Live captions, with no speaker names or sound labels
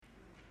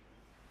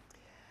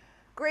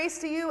Grace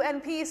to you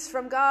and peace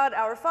from God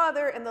our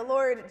Father and the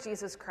Lord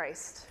Jesus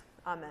Christ.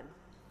 Amen.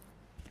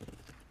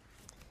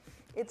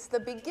 It's the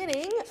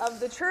beginning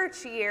of the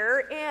church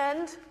year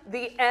and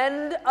the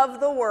end of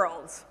the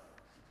world.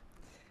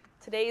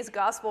 Today's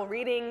gospel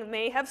reading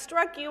may have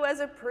struck you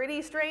as a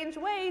pretty strange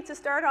way to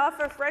start off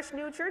a fresh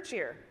new church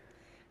year.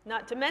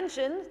 Not to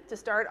mention to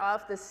start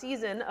off the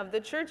season of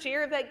the church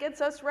year that gets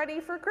us ready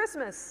for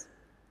Christmas.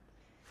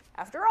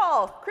 After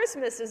all,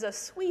 Christmas is a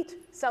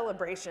sweet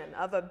celebration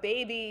of a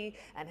baby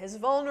and his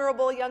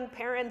vulnerable young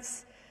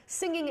parents,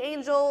 singing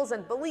angels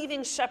and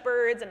believing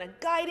shepherds and a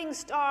guiding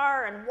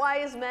star and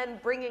wise men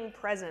bringing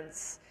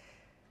presents.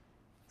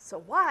 So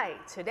why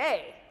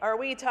today are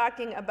we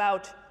talking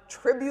about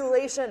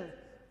tribulation,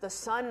 the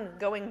sun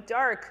going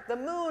dark, the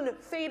moon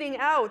fading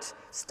out,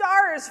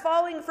 stars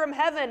falling from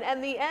heaven,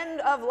 and the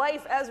end of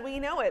life as we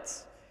know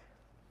it?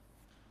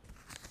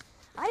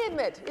 I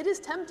admit, it is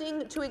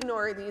tempting to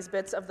ignore these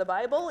bits of the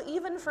Bible,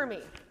 even for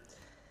me.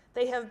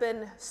 They have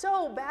been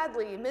so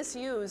badly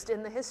misused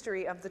in the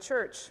history of the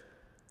church.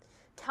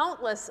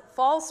 Countless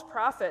false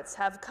prophets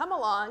have come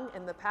along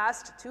in the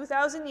past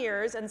 2,000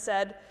 years and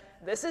said,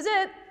 "This is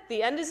it,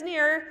 the end is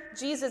near,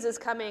 Jesus is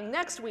coming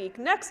next week,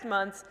 next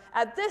month,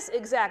 at this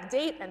exact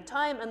date and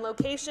time and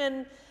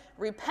location.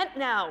 Repent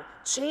now,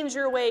 change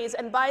your ways,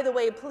 and by the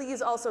way,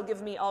 please also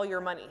give me all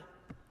your money."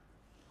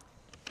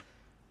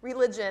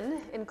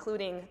 Religion,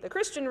 including the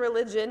Christian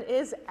religion,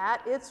 is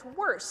at its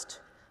worst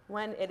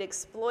when it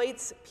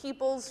exploits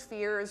people's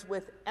fears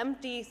with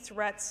empty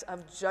threats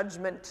of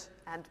judgment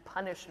and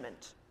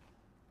punishment.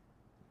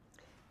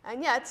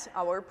 And yet,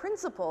 our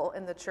principle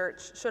in the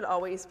church should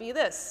always be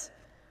this: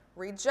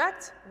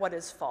 reject what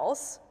is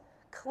false,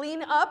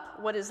 clean up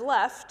what is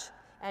left,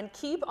 and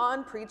keep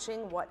on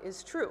preaching what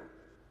is true.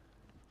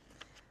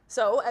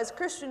 So, as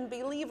Christian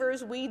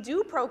believers, we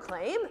do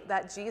proclaim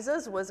that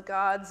Jesus was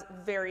God's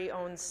very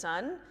own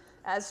Son,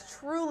 as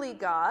truly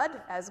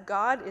God, as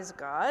God is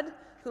God,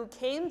 who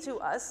came to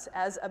us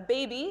as a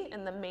baby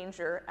in the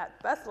manger at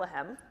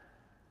Bethlehem.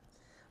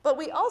 But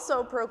we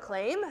also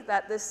proclaim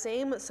that the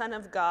same Son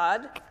of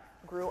God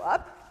grew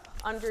up,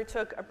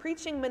 undertook a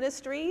preaching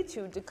ministry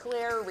to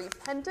declare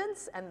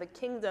repentance and the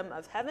kingdom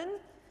of heaven,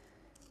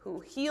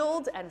 who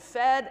healed and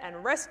fed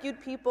and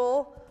rescued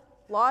people,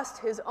 lost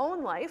his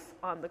own life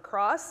on the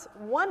cross,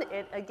 won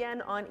it again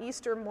on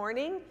Easter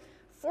morning,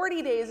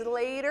 40 days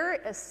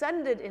later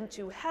ascended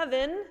into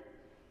heaven,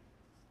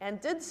 and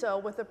did so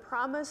with a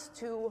promise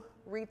to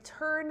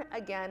return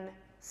again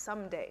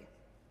someday.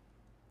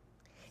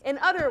 In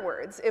other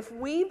words, if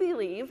we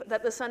believe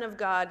that the Son of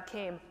God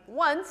came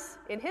once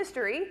in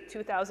history,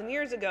 2,000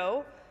 years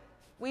ago,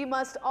 we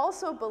must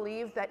also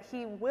believe that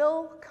he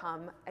will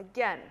come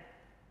again.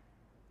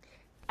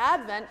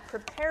 Advent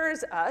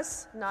prepares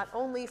us not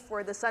only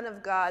for the Son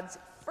of God's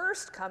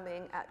first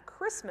coming at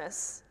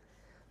Christmas,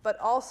 but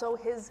also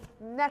his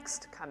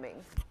next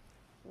coming,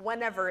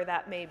 whenever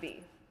that may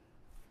be.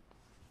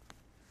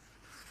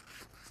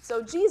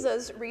 So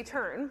Jesus'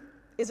 return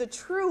is a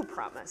true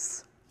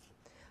promise,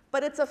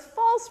 but it's a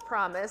false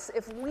promise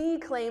if we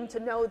claim to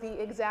know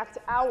the exact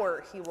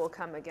hour he will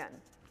come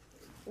again.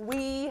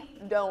 We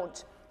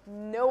don't.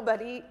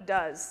 Nobody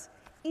does.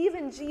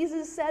 Even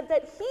Jesus said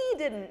that he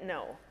didn't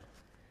know.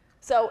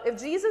 So if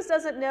Jesus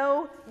doesn't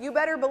know, you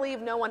better believe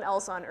no one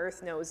else on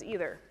earth knows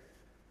either.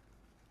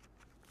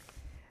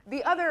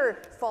 The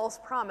other false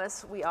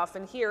promise we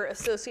often hear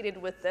associated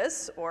with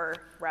this, or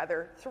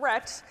rather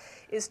threat,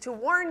 is to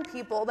warn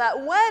people that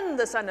when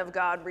the Son of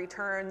God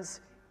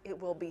returns,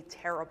 it will be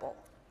terrible.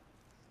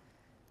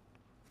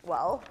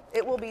 Well,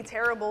 it will be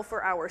terrible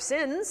for our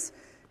sins,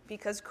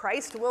 because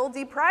Christ will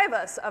deprive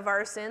us of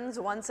our sins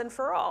once and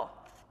for all.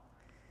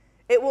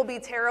 It will be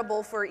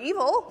terrible for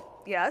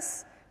evil,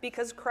 yes,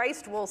 because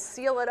Christ will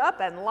seal it up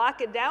and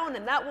lock it down,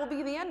 and that will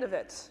be the end of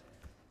it.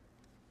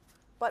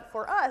 But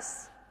for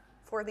us,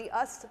 for the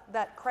us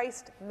that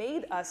Christ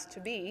made us to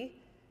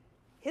be,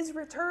 his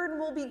return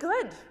will be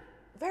good,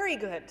 very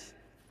good.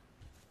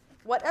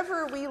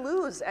 Whatever we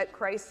lose at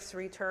Christ's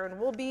return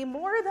will be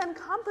more than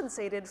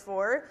compensated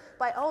for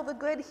by all the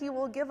good he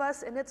will give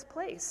us in its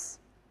place.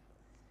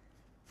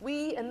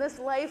 We in this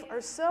life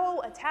are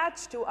so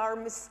attached to our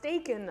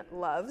mistaken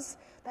loves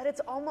that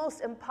it's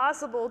almost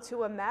impossible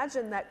to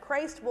imagine that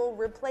Christ will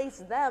replace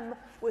them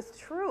with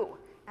true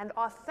and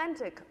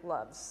authentic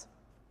loves.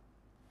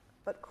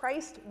 But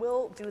Christ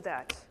will do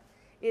that.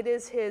 It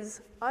is his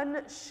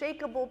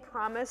unshakable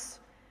promise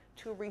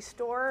to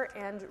restore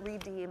and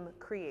redeem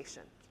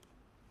creation.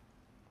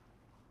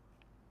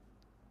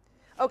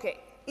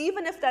 Okay,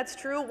 even if that's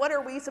true, what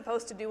are we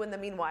supposed to do in the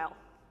meanwhile?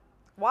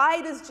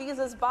 Why does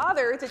Jesus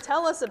bother to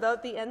tell us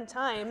about the end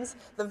times,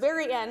 the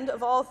very end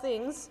of all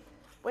things,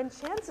 when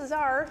chances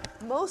are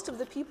most of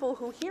the people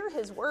who hear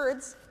his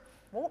words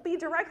won't be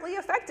directly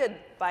affected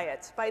by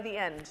it by the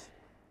end?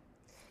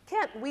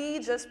 Can't we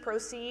just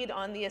proceed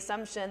on the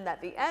assumption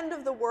that the end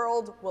of the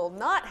world will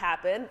not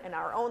happen in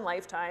our own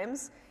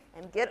lifetimes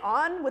and get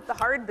on with the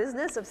hard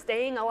business of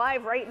staying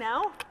alive right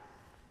now?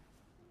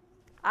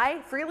 I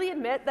freely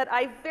admit that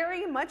I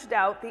very much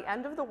doubt the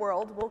end of the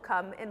world will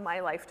come in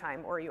my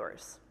lifetime or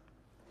yours.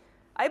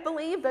 I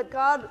believe that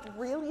God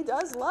really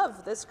does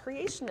love this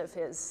creation of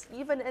his,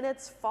 even in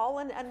its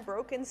fallen and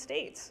broken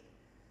state.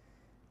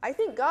 I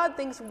think God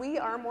thinks we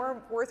are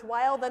more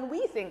worthwhile than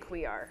we think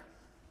we are.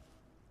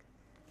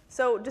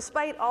 So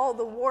despite all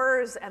the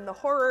wars and the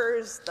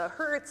horrors, the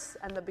hurts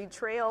and the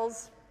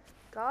betrayals,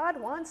 God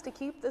wants to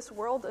keep this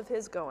world of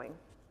his going,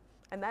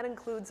 and that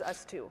includes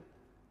us too.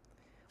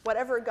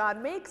 Whatever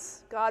God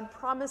makes, God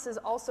promises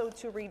also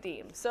to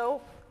redeem.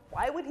 So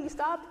why would he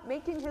stop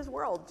making his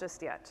world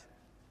just yet?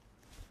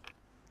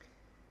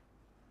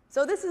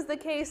 So this is the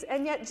case,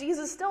 and yet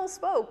Jesus still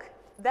spoke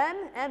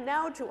then and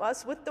now to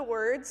us with the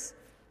words,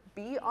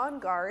 "Be on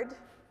guard,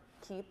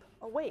 keep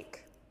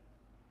awake,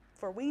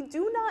 for we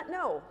do not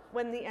know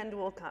when the end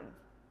will come."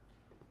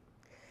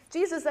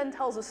 Jesus then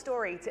tells a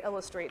story to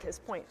illustrate his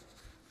point.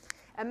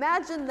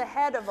 Imagine the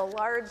head of a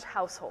large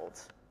household.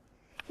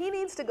 He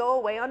needs to go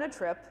away on a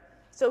trip,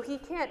 so he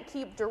can't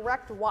keep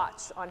direct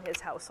watch on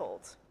his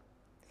household.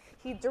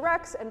 He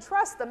directs and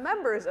trusts the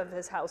members of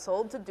his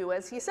household to do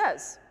as he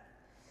says.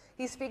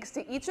 He speaks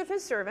to each of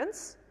his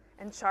servants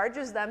and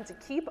charges them to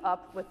keep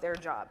up with their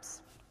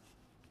jobs.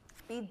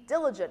 "Be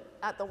diligent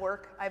at the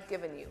work I've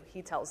given you,"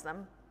 he tells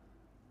them.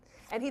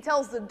 And he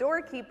tells the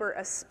doorkeeper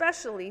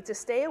especially to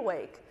stay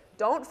awake.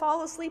 Don't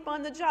fall asleep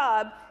on the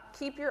job.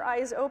 Keep your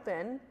eyes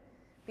open,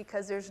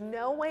 because there's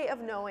no way of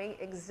knowing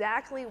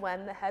exactly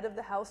when the head of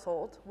the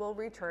household will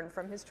return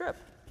from his trip.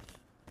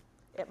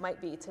 It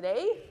might be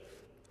today,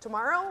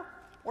 tomorrow,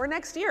 or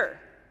next year.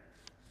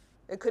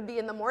 It could be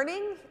in the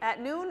morning, at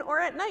noon, or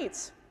at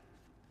night.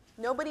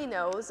 Nobody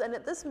knows, and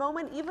at this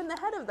moment, even the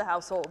head of the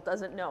household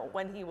doesn't know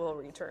when he will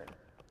return.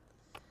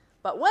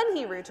 But when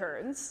he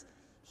returns,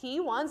 he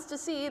wants to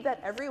see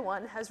that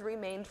everyone has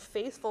remained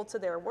faithful to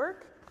their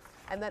work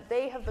and that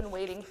they have been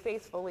waiting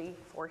faithfully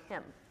for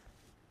him.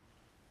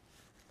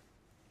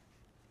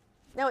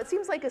 Now, it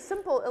seems like a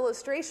simple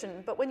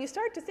illustration, but when you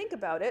start to think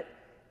about it,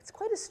 it's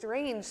quite a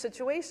strange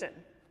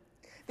situation.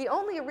 The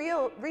only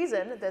real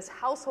reason this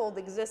household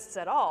exists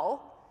at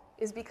all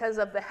is because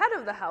of the head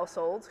of the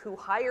household who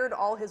hired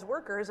all his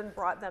workers and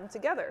brought them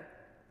together.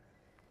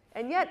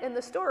 And yet, in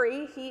the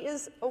story, he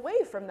is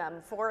away from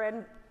them for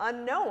an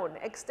unknown,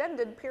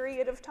 extended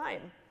period of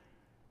time.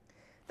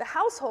 The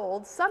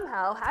household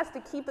somehow has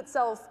to keep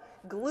itself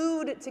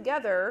glued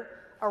together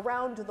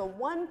around the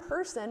one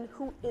person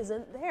who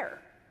isn't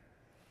there.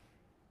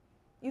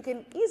 You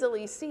can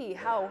easily see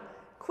how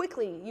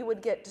quickly you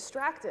would get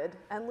distracted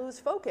and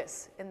lose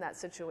focus in that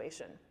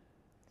situation.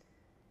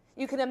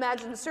 You can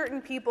imagine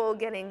certain people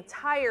getting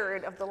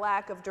tired of the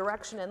lack of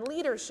direction and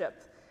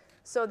leadership,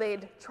 so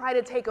they'd try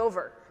to take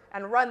over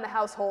and run the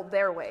household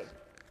their way.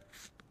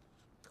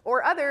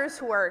 Or others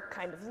who are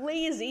kind of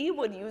lazy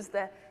would use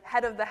the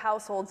head of the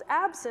household's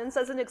absence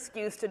as an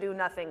excuse to do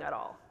nothing at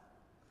all.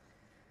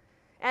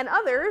 And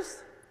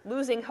others,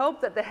 losing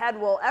hope that the head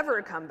will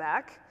ever come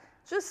back,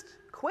 just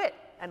quit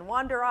and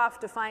wander off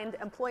to find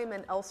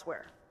employment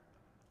elsewhere.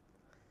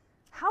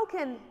 How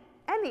can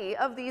any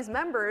of these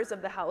members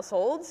of the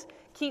households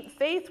keep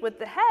faith with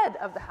the head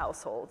of the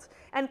household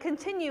and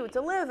continue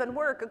to live and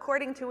work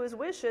according to his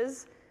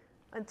wishes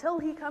until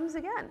he comes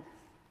again?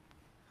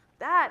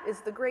 That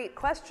is the great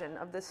question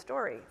of this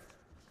story.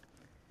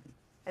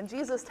 And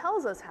Jesus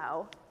tells us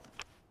how: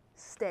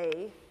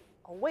 stay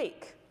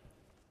awake.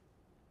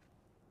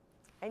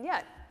 And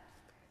yet,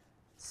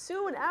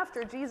 soon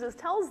after Jesus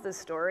tells this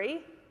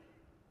story,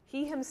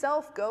 he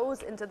himself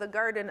goes into the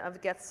Garden of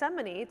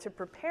Gethsemane to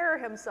prepare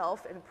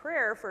himself in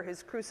prayer for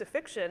his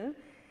crucifixion,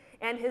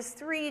 and his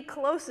three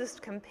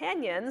closest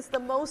companions, the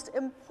most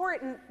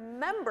important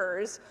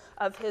members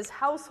of his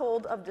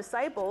household of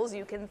disciples,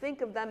 you can think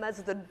of them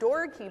as the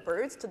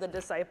doorkeepers to the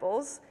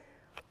disciples,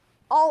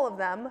 all of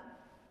them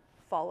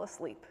fall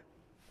asleep.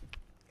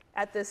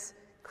 At this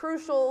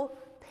crucial,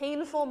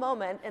 painful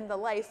moment in the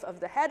life of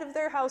the head of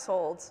their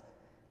households,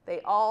 they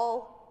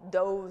all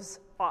doze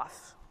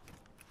off.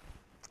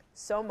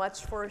 So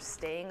much for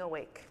staying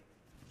awake.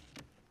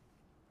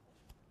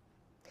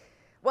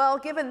 Well,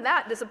 given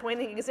that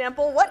disappointing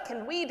example, what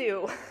can we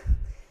do?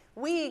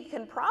 We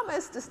can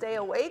promise to stay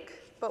awake,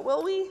 but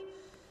will we?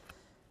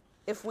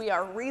 If we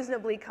are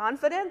reasonably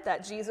confident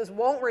that Jesus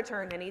won't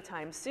return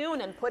anytime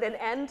soon and put an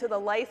end to the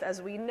life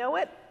as we know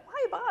it,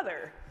 why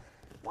bother?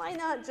 Why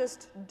not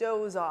just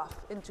doze off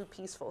into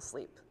peaceful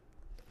sleep?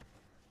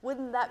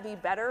 Wouldn't that be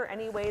better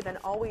anyway than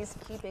always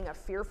keeping a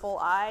fearful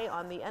eye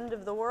on the end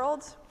of the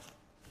world?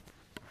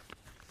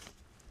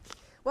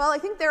 Well, I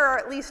think there are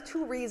at least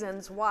two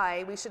reasons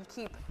why we should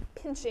keep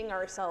pinching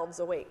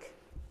ourselves awake.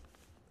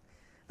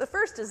 The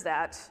first is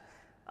that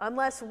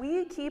unless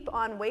we keep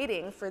on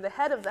waiting for the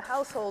head of the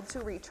household to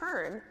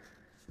return,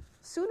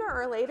 sooner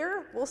or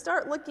later we'll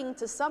start looking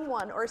to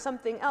someone or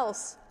something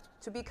else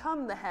to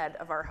become the head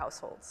of our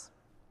households.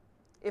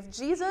 If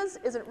Jesus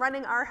isn't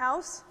running our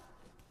house,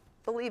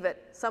 believe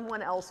it,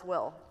 someone else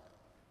will.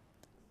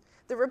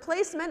 The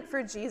replacement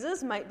for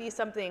Jesus might be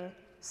something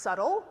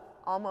subtle,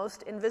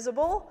 almost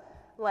invisible,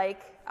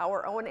 like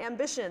our own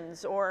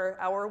ambitions or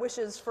our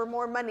wishes for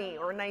more money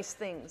or nice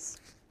things.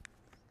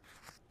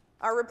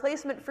 Our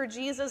replacement for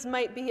Jesus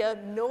might be a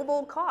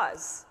noble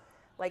cause,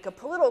 like a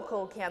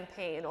political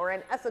campaign or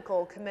an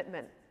ethical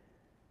commitment.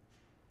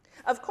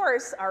 Of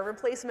course, our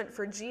replacement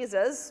for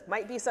Jesus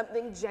might be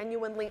something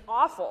genuinely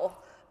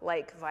awful,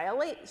 like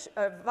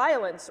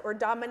violence or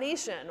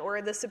domination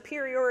or the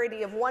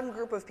superiority of one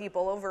group of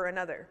people over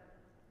another.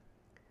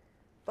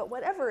 But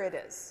whatever it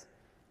is,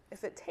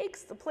 if it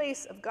takes the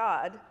place of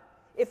God,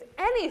 if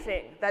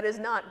anything that is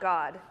not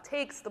God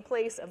takes the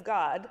place of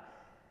God,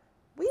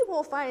 we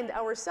will find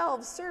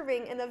ourselves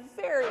serving in a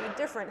very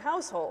different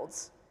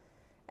households.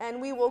 And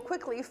we will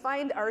quickly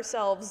find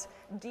ourselves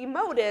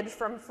demoted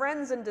from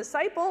friends and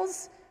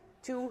disciples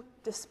to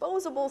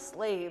disposable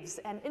slaves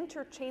and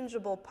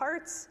interchangeable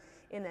parts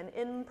in an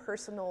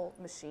impersonal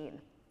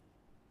machine.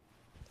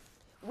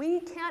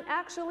 We can't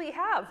actually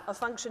have a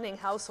functioning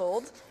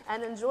household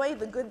and enjoy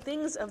the good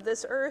things of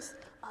this earth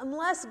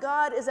unless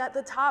God is at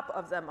the top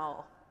of them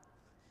all.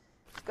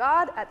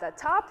 God at the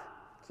top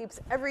keeps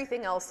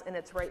everything else in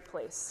its right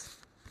place.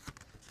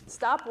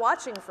 Stop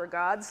watching for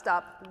God,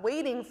 stop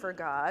waiting for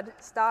God,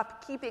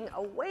 stop keeping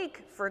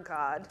awake for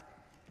God,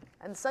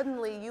 and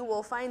suddenly you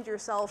will find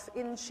yourself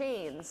in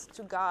chains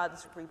to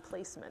God's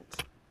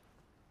replacement.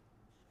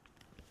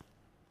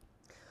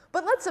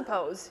 But let's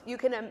suppose you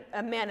can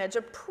manage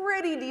a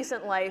pretty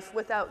decent life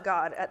without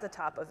God at the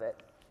top of it.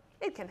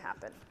 It can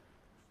happen.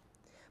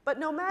 But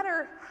no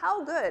matter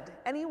how good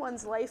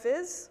anyone's life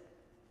is,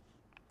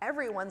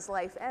 everyone's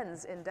life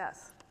ends in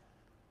death.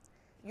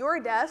 Your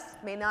death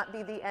may not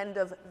be the end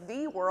of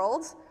the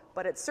world,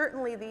 but it's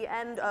certainly the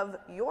end of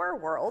your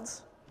world.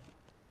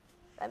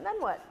 And then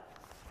what?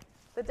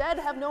 The dead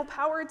have no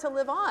power to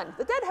live on.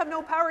 The dead have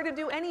no power to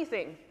do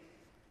anything,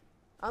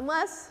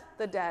 unless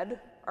the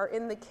dead are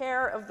in the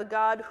care of the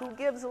God who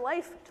gives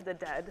life to the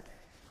dead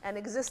and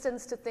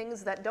existence to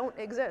things that don't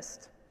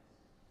exist.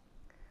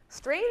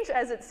 Strange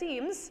as it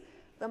seems,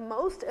 the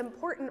most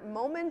important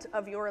moment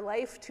of your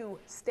life to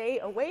stay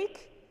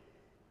awake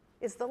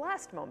is the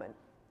last moment.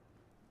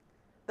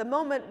 The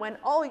moment when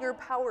all your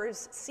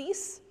powers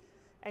cease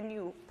and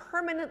you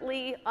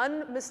permanently,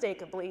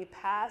 unmistakably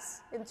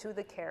pass into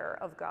the care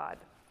of God.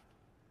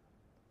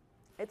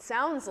 It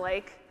sounds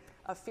like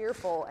a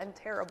fearful and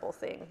terrible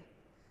thing,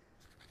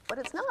 but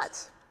it's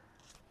not.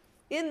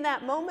 In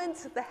that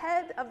moment, the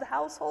head of the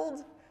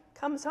household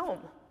comes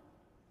home.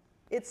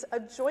 It's a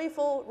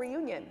joyful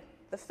reunion,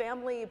 the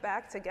family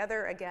back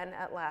together again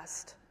at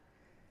last.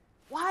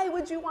 Why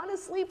would you want to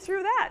sleep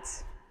through that?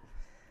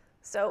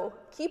 So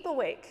keep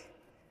awake.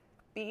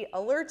 Be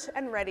alert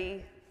and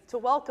ready to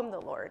welcome the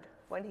Lord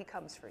when he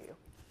comes for you.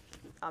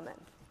 Amen.